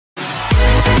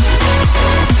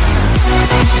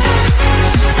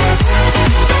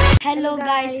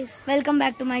guys, welcome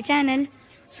back to my channel.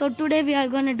 So today we are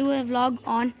going to do a vlog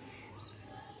on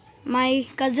my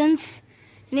cousin's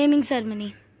naming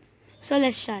ceremony. So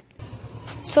let's start.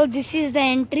 So this is the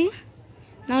entry.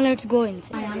 Now let's go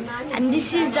inside. And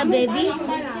this is the baby.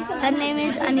 Her name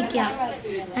is Anikya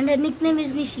and her nickname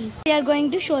is Nishi. We are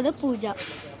going to show the puja.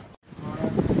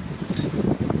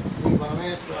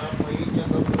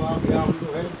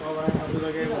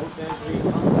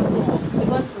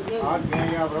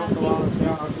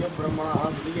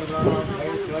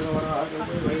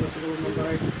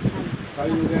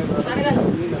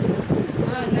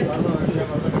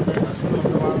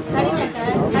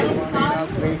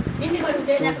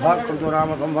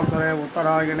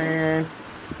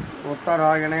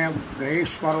 उत्तरायणे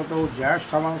ग्रीष्मऋतु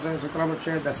ज्येष्ठमासे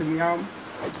शुक्लपक्षे दशम्यां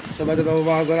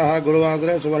शुभदिनवासरः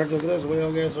गुरुवासरे शुभनक्षत्रे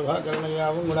शुभयोगे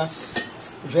शुभकर्णयां गुण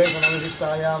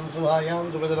विशेषणविशिष्टायां शुभायां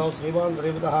शुभदिनौ श्रीमान्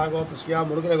श्रीमतः गोत्रस्य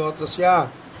मुरुगलगोत्रस्य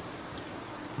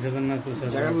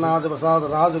जगन्नाथ प्रसाद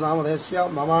राजनामधेयस्य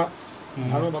मम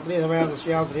धर्मपत्नी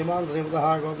समेतस्य श्रीमान् श्रीमतः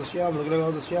गोत्रस्य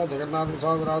मुरुगलगोत्रस्य जगन्नाथ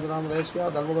प्रसाद राजनामधेयस्य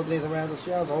धर्मपत्नी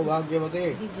समेतस्य सौभाग्यवती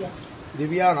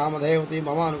दिव्या नामधेयवती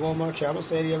मम अनुकोम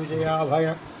क्षेमस्थैर्य विजया अभय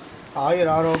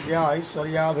आयुरारोग्य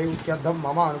ऐश्वर्याभिवृद्ध्यर्थं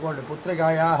मम अनुकोण्डि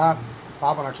पुत्रिकायाः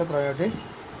पाप नक्षत्र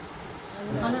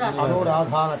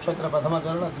अनुराधा नक्षत्र प्रथम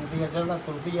चरण द्वितीय चरण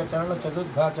तृतीय चरण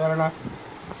चतुर्थ चरण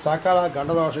सकल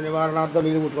गंडदोष निवारणार्थं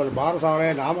नीरु मुट्टुकोंडि बालसारे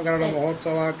नामकरण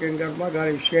महोत्सव कर्म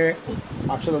करिष्ये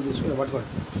अक्षरं తీసుకొని పట్టుకోండి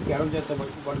ఎడం చేత్తో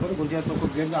పట్టుకొని కుడి చేత్తో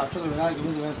కుడిగా అక్షరం వినాయక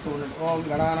ముందు వేస్తూ ఉండండి ఓం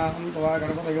గణానాం తవా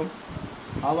గణపతయం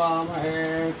హవామహే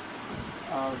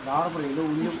దారపడి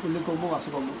ఉల్లి కొమ్ము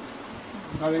వసకొమ్ము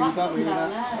ఇంకా వేయినా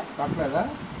కట్టలేదా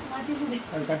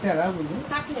అది కట్టారా ముందు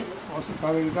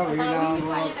ఇంకా వేయినా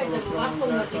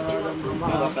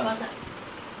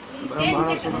బ్రహ్మాండ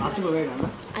అచ్చులు వేయనా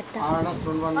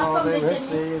ఆనస్వన్వన్నోదేవే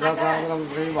శ్రీరసాగరం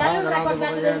శ్రీ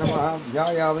మహాగణాధిపతయే నమః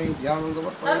ధ్యాయామి ధ్యానం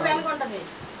సమర్పయామి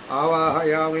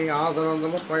ఆవాహయామి ఆసనం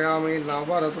సమర్పయామి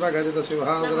నవరత్నగజిత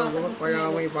సింహాసనం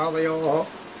సమర్పయామి పాదయోః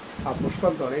ఆ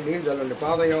పుష్పంతో నీళ్ళు చల్లండి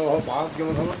పాదయోః పాద్యం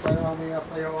సమర్పయామి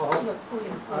హస్తయోః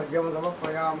అర్ఘ్యం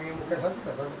సమర్పయామి ముఖే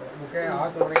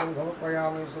ఆచమనీయం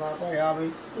సమర్పయామి స్నాపయామి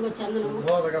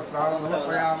శుద్ధోదక స్నానం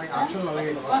సమర్పయామి అక్షులు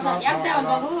వేయండి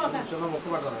వస్త్రార్థం ముక్కు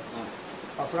పడ్డారు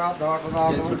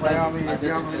వస్త్రార్థవటదాం సమర్పయామి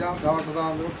యజ్ఞాం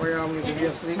సమర్పయామి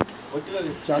దివ్యశ్రీ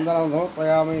చందనం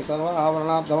సమర్పయామి సర్వ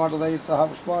ఆవరణార్థవటదై సహ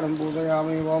పుష్పాణం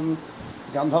పూజయామి ఓం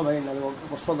గంధమైన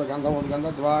పుష్పద గంధం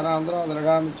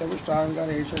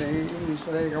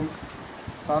గంధద్వారాంధ్రదరగామిచ్చపుష్టాంగరేశ్వరేకం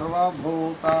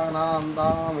సర్వభూతానాం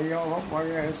దామయోహం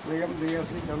వయః శ్రియం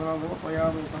దియశ్రీ చంద్రం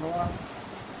సమర్పయామి సర్వ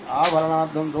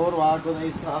ఆభరణార్థం దూర్వాటుదై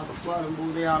సహ పుష్పాణం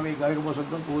పూజయామి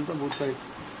గరికపుషుద్ధం పూలతో పూర్తయి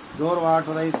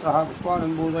దూర్వాటుదై సహ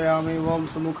పుష్పాణం పూజయామి ఓం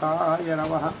సుముఖాయ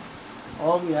నమః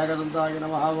ఓం ఏకదంతాయ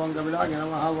నమః ఓం కపిలాయ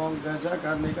నమః ఓం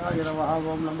గజకర్ణికాయ నమః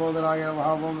ఓం లంబోదరాయ నమః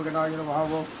ఓం వికటాయ నమః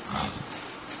ఓం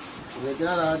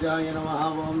విఘ్నరాజాయ నమః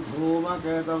ఓం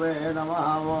ధూమకేతవే నమః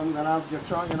ఓం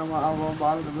గణాధ్యక్షాయ నమః ఓం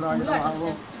బాలచంద్రాయ నమః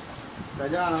ఓం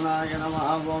గజాననాయ నమః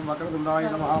ఓం వక్రతుండాయ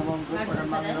నమః ఓం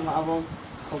శూర్పకర్ణాయ నమః ఓం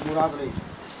పురాకుడి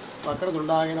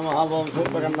వక్రతుండాయ నమః ఓం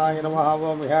శూర్పకర్ణాయ నమః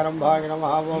ఓం హేరంభాయ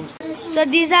నమః ఓం. So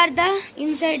these are the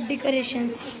inside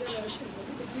decorations.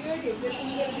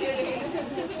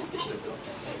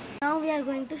 Now we are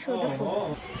going to show the food.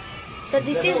 So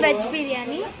this is veg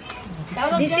biryani.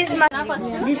 This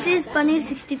is paneer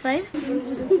 65.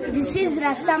 This is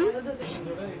rasam.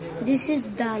 This is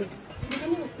dal.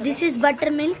 This is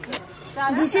buttermilk.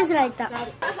 This is raita.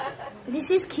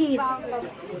 This is kheer.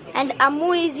 And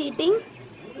Ammu is eating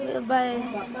by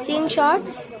seeing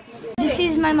shots. This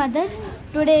is my mother.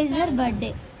 Today is her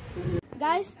birthday.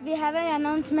 Guys, we have an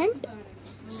announcement.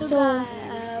 So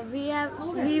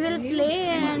we will play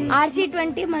an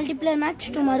RC20 multiplayer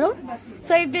match tomorrow.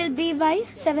 So it will be by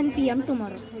 7 PM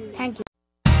tomorrow. Thank you.